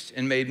refused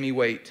and made me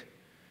wait.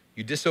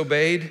 You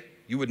disobeyed,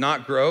 you would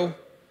not grow.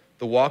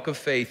 The walk of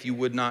faith you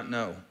would not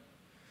know.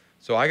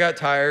 So I got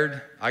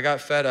tired, I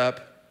got fed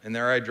up, and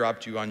there I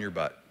dropped you on your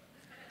butt.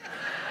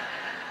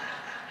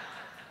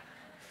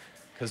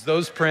 Because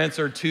those prints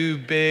are too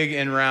big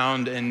and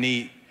round and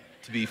neat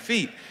to be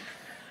feet.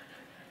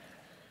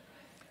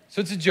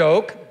 So it's a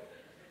joke.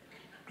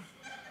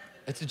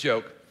 It's a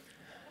joke.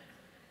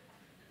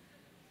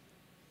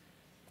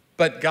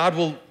 But God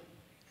will,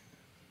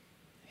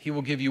 he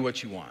will give you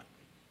what you want.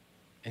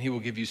 And he will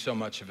give you so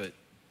much of it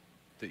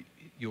that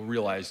you'll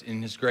realize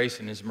in his grace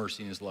and his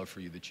mercy and his love for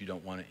you that you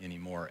don't want it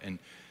anymore. And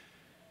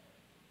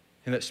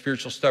that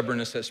spiritual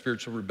stubbornness, that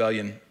spiritual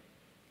rebellion,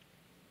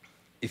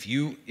 if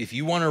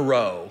you want to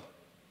row,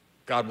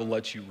 God will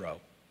let you row.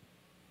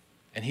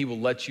 And he will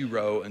let you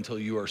row until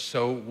you are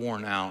so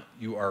worn out,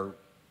 you are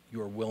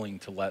willing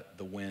to let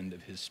the wind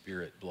of his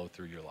spirit blow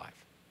through your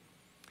life.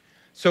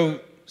 So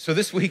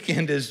this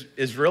weekend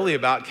is really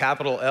about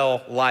capital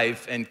L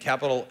life and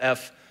capital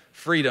F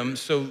freedom.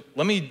 So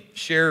let me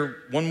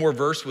share one more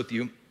verse with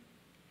you.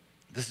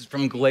 This is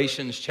from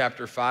Galatians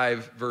chapter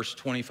 5, verse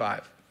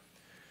 25.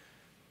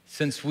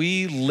 Since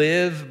we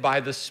live by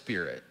the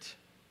Spirit,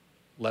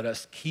 let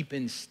us keep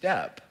in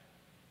step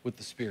with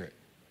the Spirit.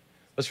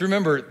 Let's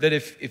remember that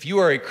if you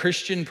are a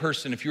Christian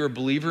person, if you're a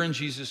believer in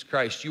Jesus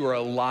Christ, you are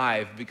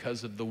alive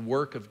because of the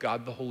work of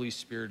God the Holy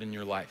Spirit in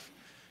your life.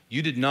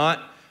 You did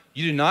not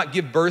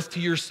give birth to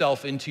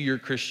yourself into your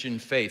Christian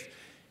faith.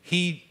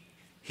 He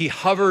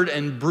hovered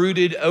and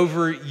brooded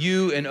over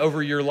you and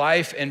over your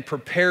life and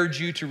prepared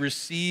you to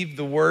receive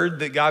the word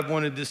that God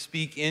wanted to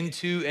speak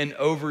into and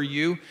over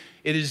you.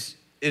 It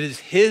is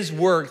his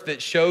work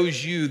that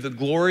shows you the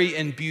glory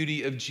and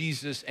beauty of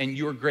Jesus and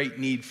your great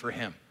need for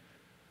him.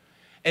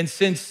 And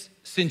since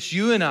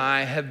you and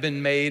I have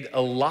been made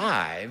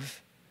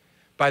alive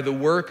by the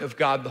work of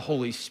God the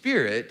Holy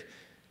Spirit,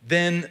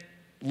 then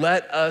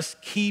let us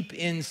keep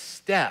in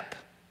step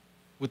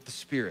with the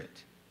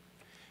Spirit.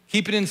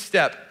 Keep it in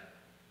step.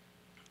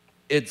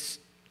 It's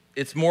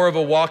more of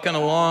a walking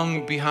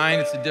along behind.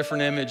 It's a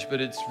different image,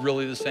 but it's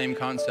really the same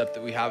concept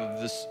that we have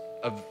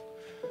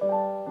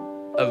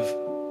of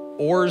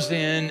oars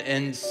in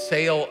and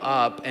sail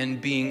up and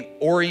being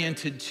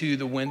oriented to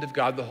the wind of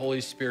God, the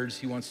Holy Spirit, as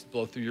he wants to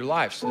blow through your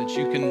life so that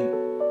you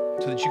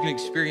can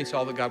experience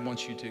all that God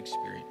wants you to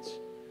experience.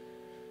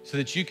 So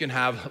that you can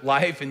have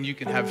life and you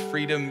can have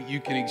freedom, you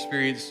can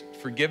experience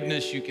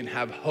forgiveness, you can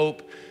have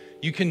hope,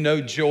 you can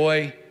know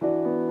joy.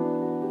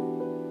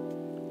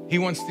 He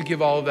wants to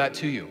give all of that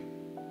to you.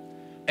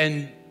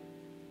 And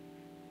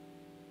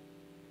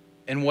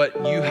what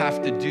you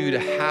have to do to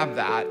have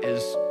that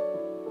is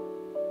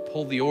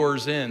pull the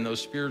oars in,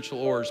 those spiritual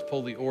oars,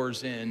 pull the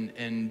oars in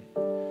and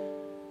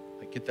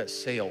get that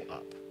sail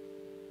up.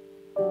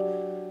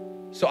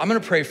 So I'm gonna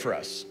pray for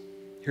us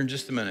here in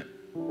just a minute.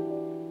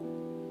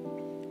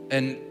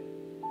 And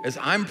as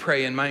I'm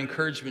praying, my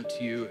encouragement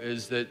to you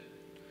is that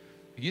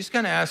you just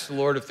kind of ask the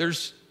Lord if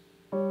there's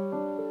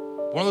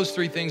one of those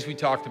three things we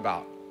talked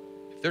about,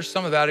 if there's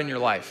some of that in your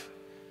life,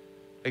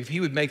 if he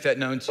would make that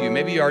known to you,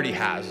 maybe he already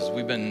has, as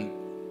we've been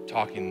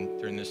talking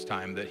during this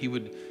time, that he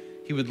would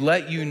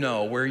let you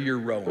know where you're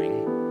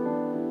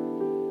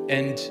rowing.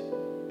 And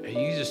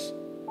you just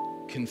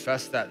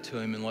confess that to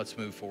him and let's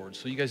move forward.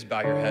 So you guys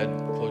bow your head,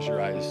 close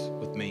your eyes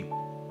with me.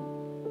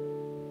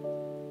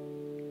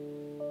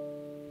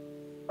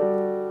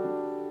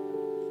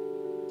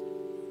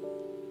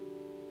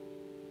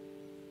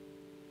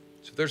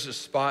 So if there's a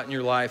spot in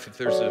your life,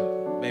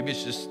 maybe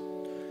it's just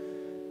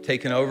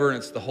taken over and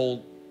it's the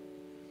whole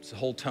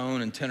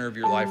tone and tenor of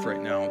your life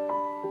right now,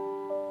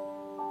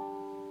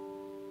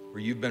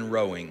 where you've been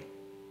rowing.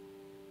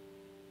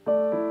 I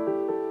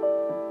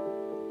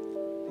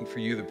think for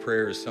you, the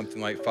prayer is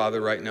something like, Father,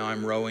 right now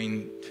I'm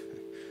rowing.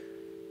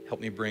 Help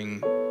me bring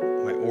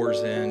my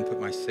oars in, put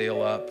my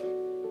sail up.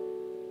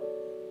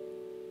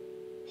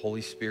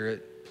 Holy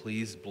Spirit,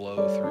 please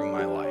blow through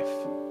my life.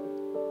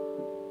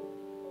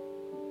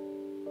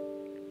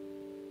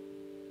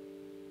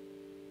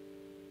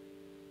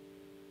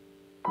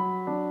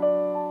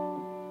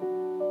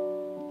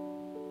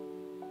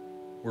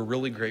 We're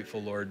really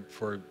grateful, Lord,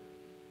 for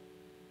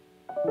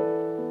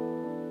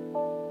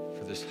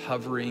this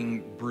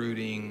hovering,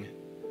 brooding,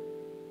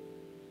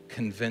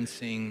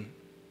 convincing,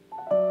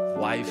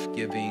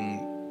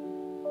 life-giving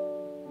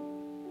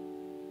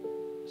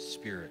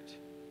Spirit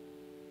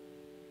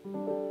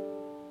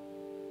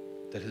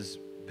that has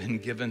been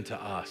given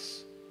to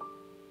us.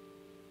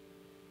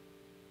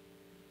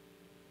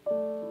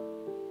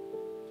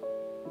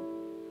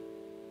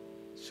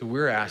 So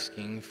we're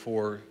asking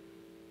for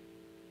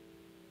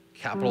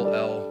capital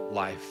L,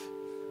 life,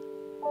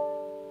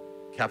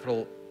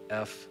 capital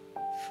F,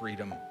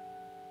 freedom,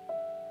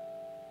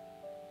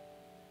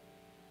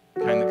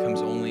 kind that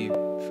comes only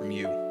from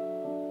you.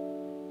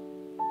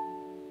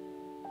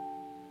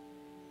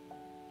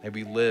 May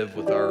we live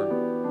with our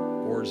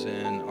oars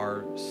in,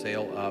 our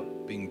sail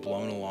up, being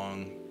blown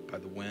along by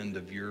the wind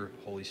of your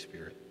Holy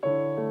Spirit.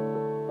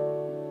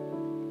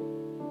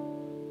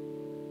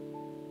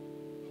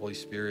 Holy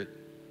Spirit,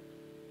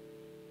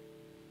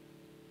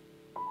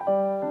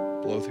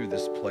 blow through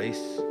this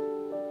place,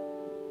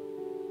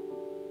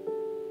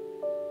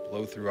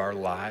 blow through our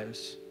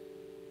lives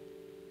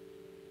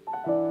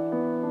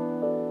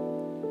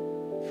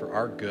for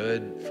our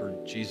good, for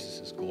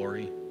Jesus'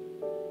 glory.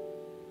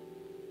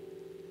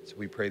 So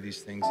we pray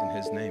these things in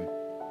his name.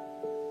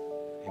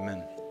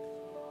 Amen.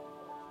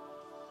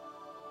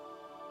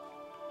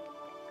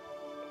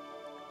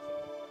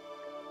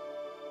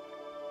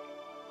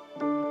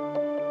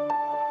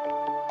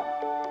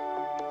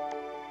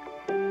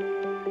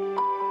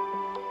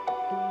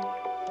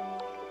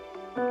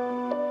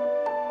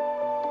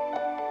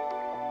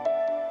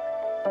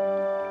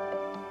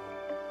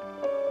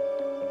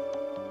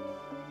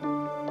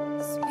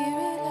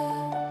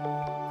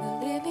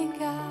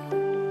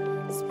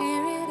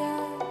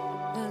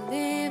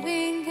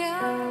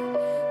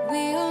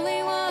 We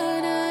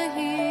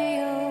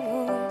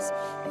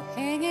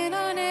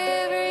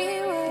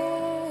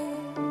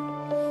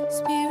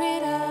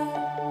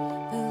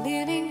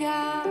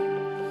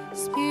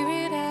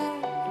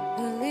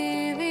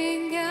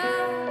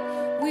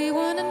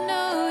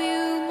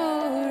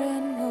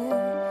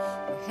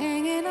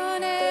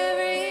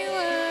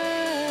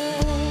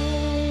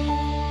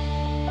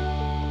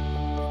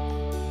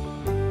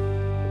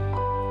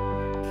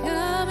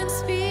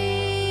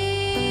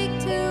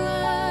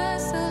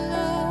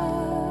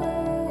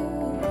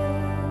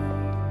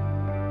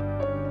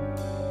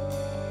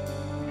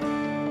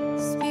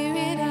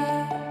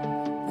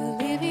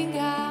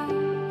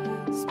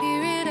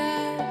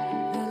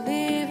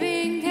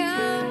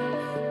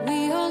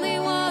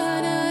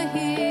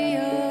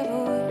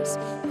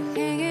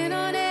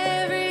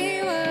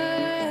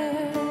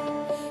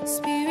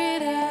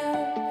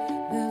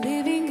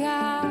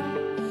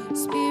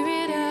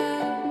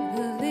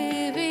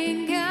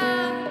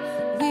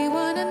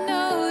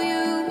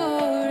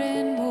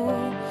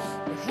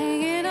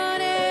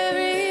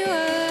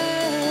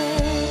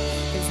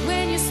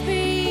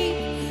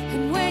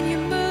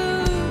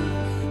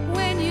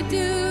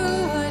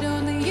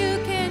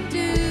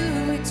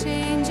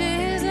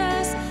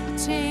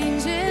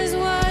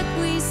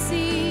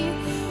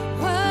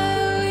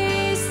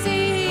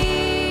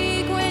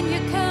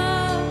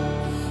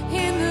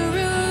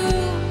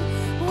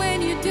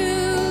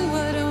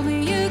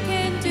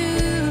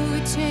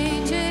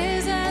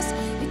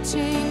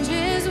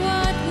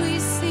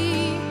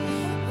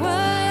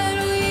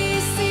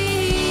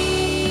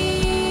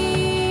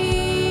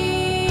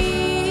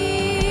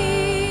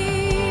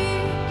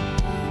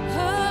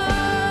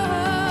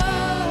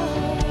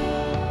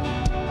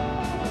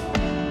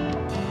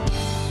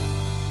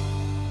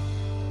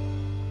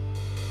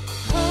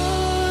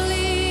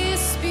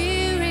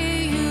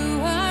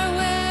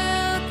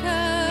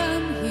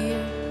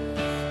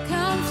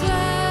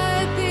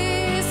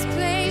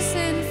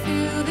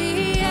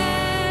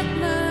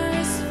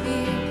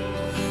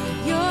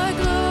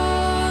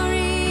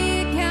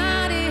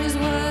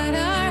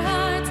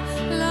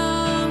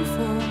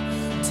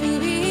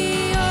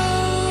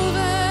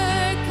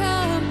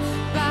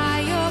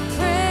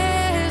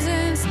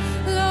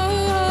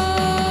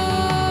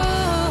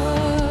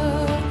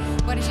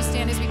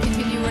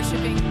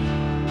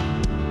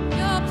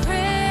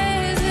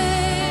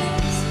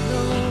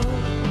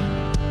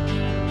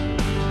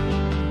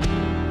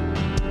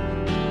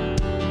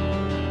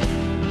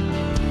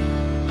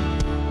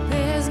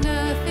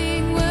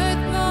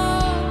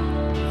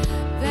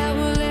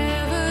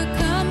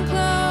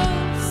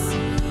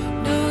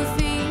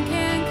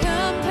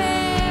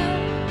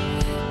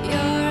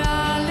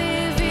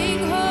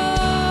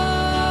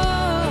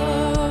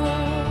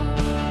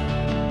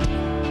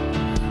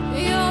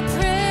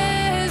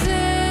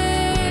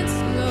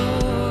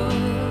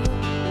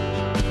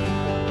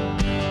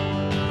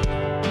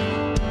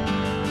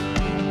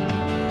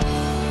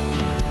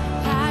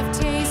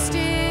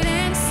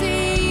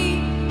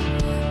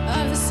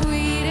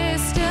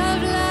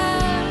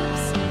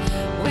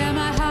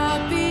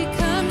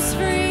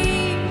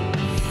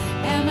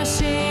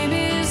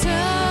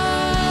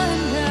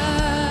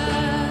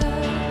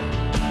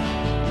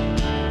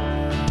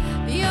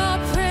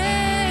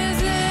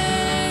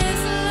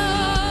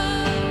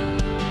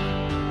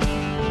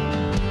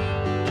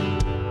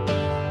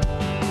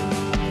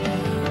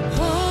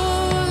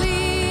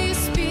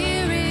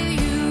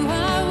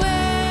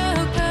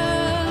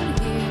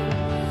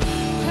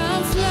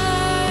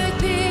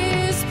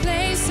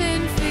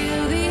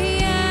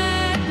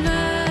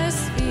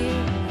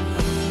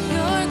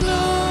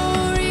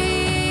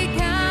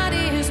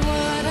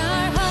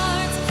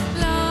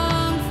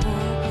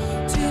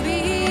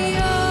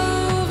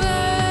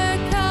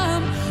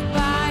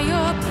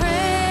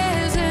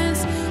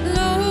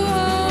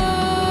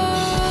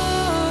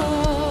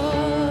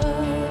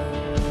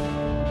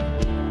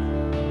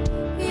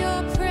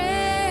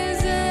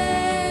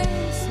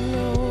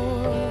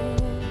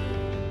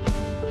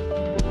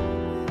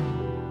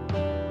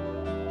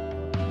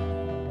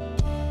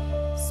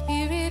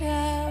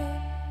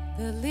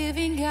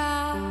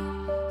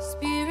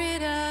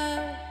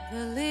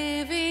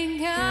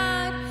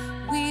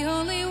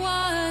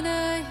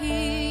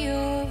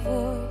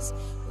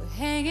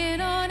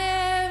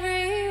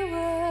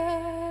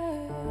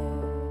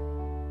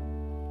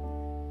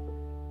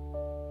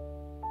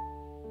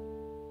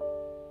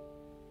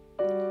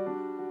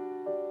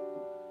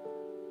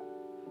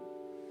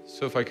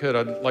So if I could,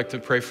 I'd like to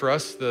pray for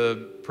us,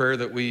 the prayer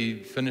that we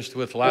finished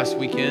with last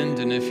weekend.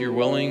 And if you're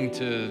willing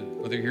to,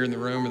 whether you're here in the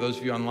room or those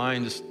of you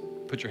online, just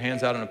put your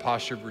hands out in a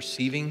posture of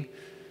receiving.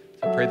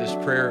 So I pray this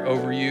prayer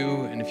over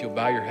you, and if you'll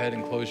bow your head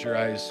and close your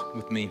eyes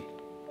with me.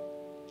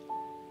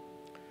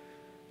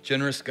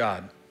 Generous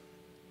God,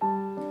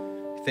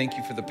 thank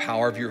you for the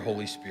power of your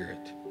Holy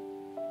Spirit.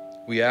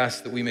 We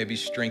ask that we may be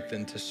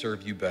strengthened to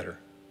serve you better.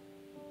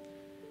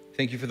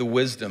 Thank you for the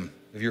wisdom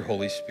of your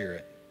Holy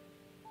Spirit.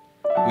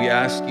 We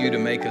ask you to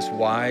make us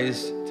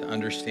wise to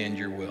understand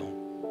your will.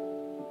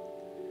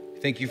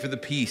 Thank you for the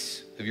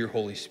peace of your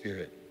Holy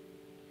Spirit.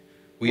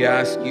 We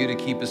ask you to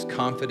keep us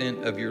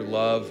confident of your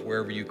love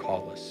wherever you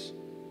call us.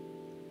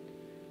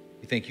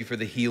 We thank you for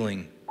the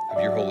healing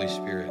of your Holy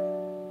Spirit.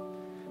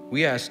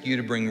 We ask you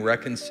to bring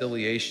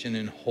reconciliation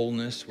and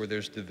wholeness where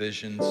there's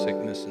division,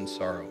 sickness, and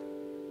sorrow.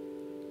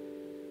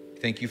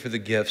 Thank you for the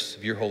gifts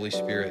of your Holy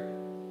Spirit.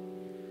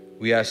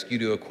 We ask you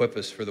to equip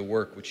us for the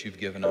work which you've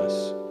given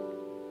us.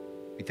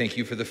 We thank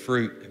you for the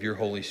fruit of your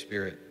Holy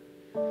Spirit.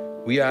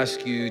 We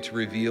ask you to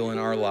reveal in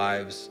our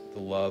lives the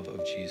love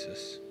of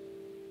Jesus.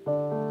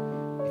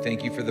 We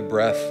thank you for the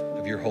breath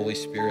of your Holy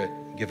Spirit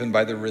given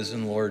by the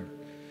risen Lord.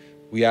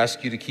 We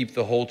ask you to keep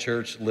the whole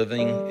church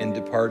living and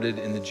departed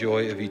in the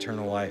joy of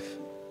eternal life.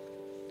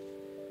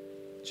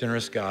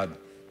 Generous God,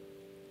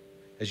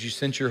 as you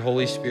sent your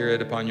Holy Spirit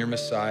upon your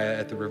Messiah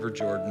at the River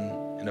Jordan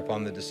and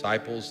upon the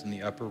disciples in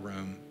the upper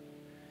room,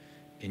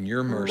 in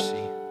your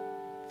mercy,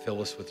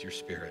 fill us with your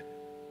Spirit.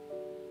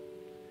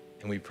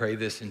 And we pray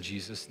this in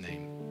Jesus'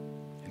 name.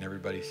 And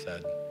everybody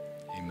said,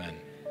 amen.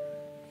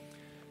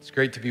 It's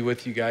great to be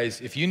with you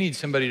guys. If you need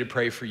somebody to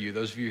pray for you,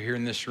 those of you here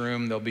in this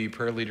room, there'll be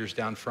prayer leaders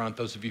down front.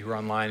 Those of you who are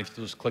online, if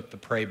you'll just click the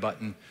pray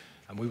button,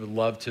 we would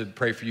love to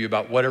pray for you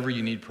about whatever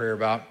you need prayer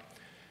about.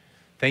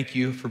 Thank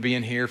you for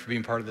being here, for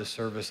being part of this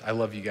service. I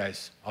love you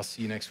guys. I'll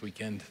see you next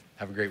weekend.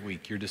 Have a great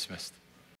week. You're dismissed.